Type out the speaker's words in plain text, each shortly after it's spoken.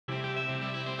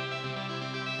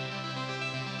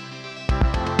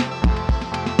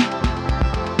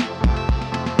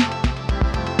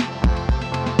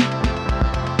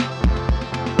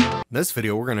In this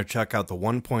video, we're going to check out the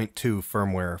 1.2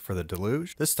 firmware for the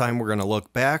Deluge. This time, we're going to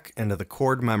look back into the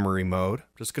chord memory mode.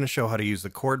 Just going to show how to use the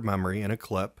chord memory in a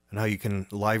clip and how you can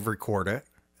live record it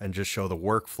and just show the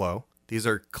workflow. These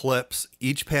are clips.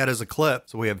 Each pad is a clip.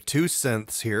 So we have two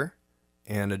synths here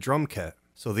and a drum kit.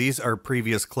 So these are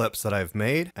previous clips that I've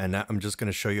made, and I'm just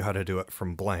going to show you how to do it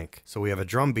from blank. So we have a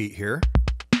drum beat here.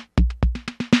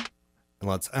 And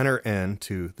let's enter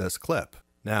into this clip.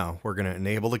 Now we're going to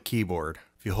enable the keyboard.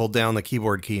 If you hold down the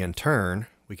keyboard key and turn,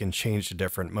 we can change to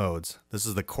different modes. This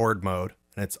is the chord mode,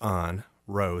 and it's on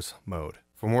Rose mode.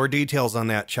 For more details on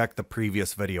that, check the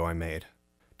previous video I made.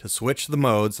 To switch the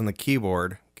modes on the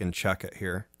keyboard, you can check it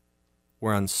here.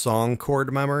 We're on song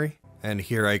chord memory, and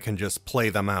here I can just play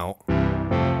them out.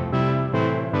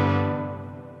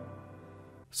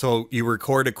 So you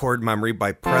record a chord memory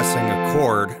by pressing a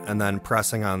chord and then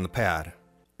pressing on the pad.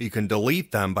 You can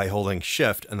delete them by holding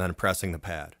Shift and then pressing the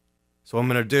pad. So what I'm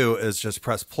going to do is just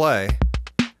press play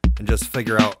and just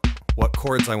figure out what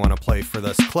chords I want to play for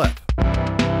this clip.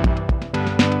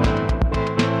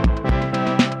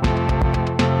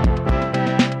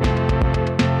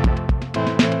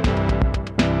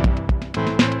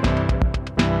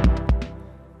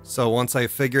 So once I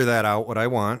figure that out, what I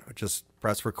want, just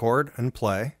press record and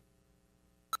play.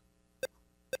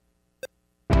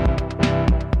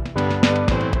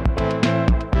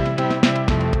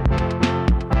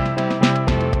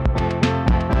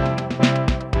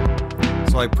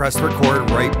 So I pressed record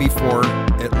right before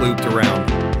it looped around.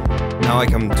 Now I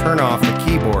can turn off the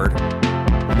keyboard,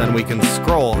 and then we can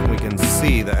scroll and we can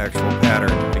see the actual pattern.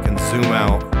 We can zoom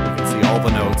out, we can see all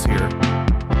the notes here.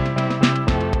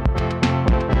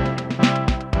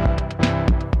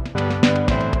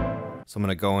 So I'm going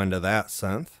to go into that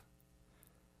synth.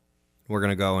 We're going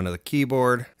to go into the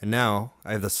keyboard, and now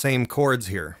I have the same chords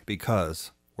here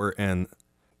because we're in,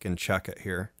 you can check it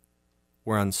here.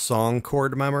 We're on song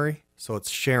chord memory, so it's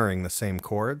sharing the same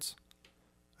chords.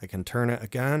 I can turn it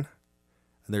again,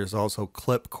 and there's also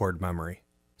clip chord memory.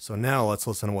 So now let's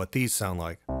listen to what these sound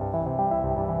like.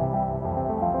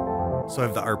 So I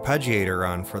have the arpeggiator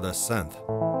on for this synth.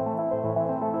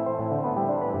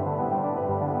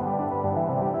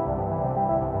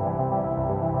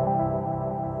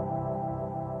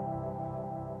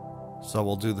 So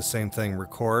we'll do the same thing,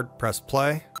 record, press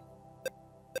play.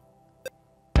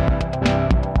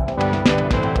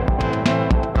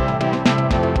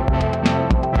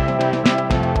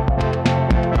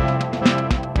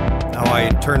 Now I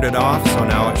turned it off, so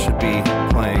now it should be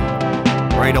playing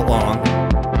right along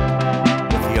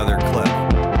with the other clip.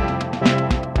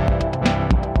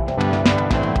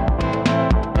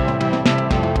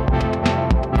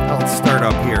 Now let's start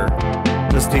up here,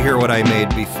 just to hear what I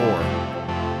made before.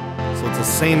 So it's the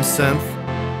same synth,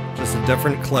 just a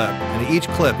different clip. And each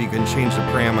clip you can change the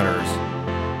parameters.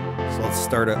 So let's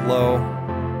start it low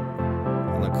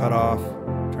on the cutoff,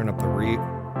 turn up the reed.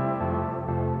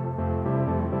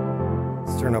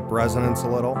 Let's turn up resonance a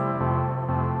little.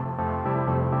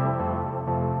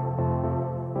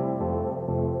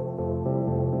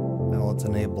 Now let's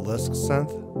enable this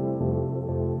synth.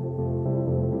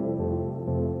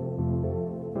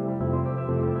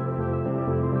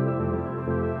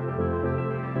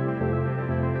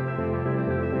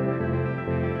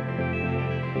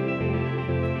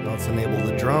 Let's enable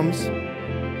the drums.